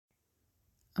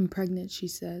I'm pregnant, she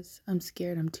says. I'm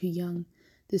scared, I'm too young.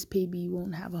 This baby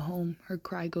won't have a home. Her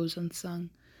cry goes unsung.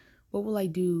 What will I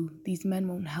do? These men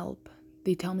won't help.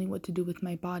 They tell me what to do with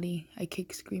my body. I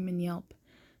kick, scream, and yelp.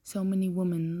 So many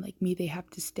women, like me, they have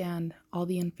to stand. All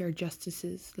the unfair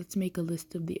justices. Let's make a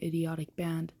list of the idiotic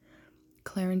band.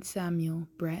 Clarence, Samuel,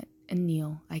 Brett, and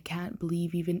Neil. I can't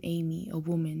believe even Amy, a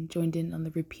woman, joined in on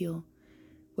the repeal.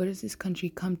 What does this country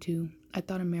come to? I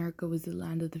thought America was the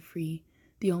land of the free.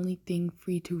 The only thing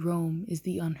free to roam is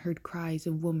the unheard cries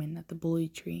of women at the bully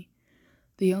tree.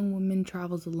 The young woman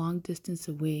travels a long distance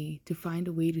away to find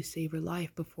a way to save her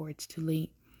life before it's too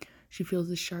late. She feels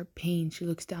a sharp pain. She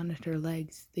looks down at her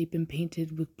legs. They've been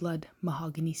painted with blood,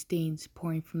 mahogany stains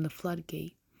pouring from the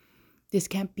floodgate. This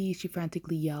can't be, she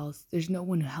frantically yells. There's no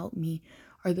one to help me.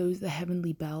 Are those the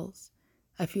heavenly bells?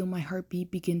 I feel my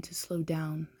heartbeat begin to slow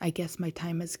down. I guess my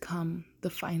time has come, the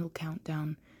final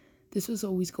countdown. This was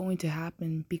always going to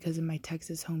happen because of my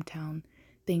Texas hometown.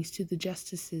 Thanks to the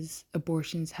justices,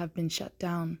 abortions have been shut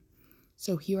down.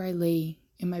 So here I lay,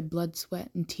 in my blood, sweat,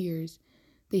 and tears.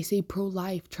 They say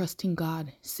pro-life, trust in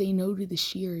God, say no to the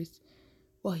shears.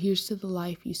 Well, here's to the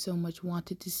life you so much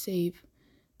wanted to save,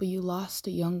 but you lost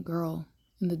a young girl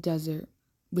in the desert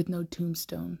with no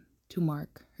tombstone to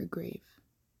mark her grave.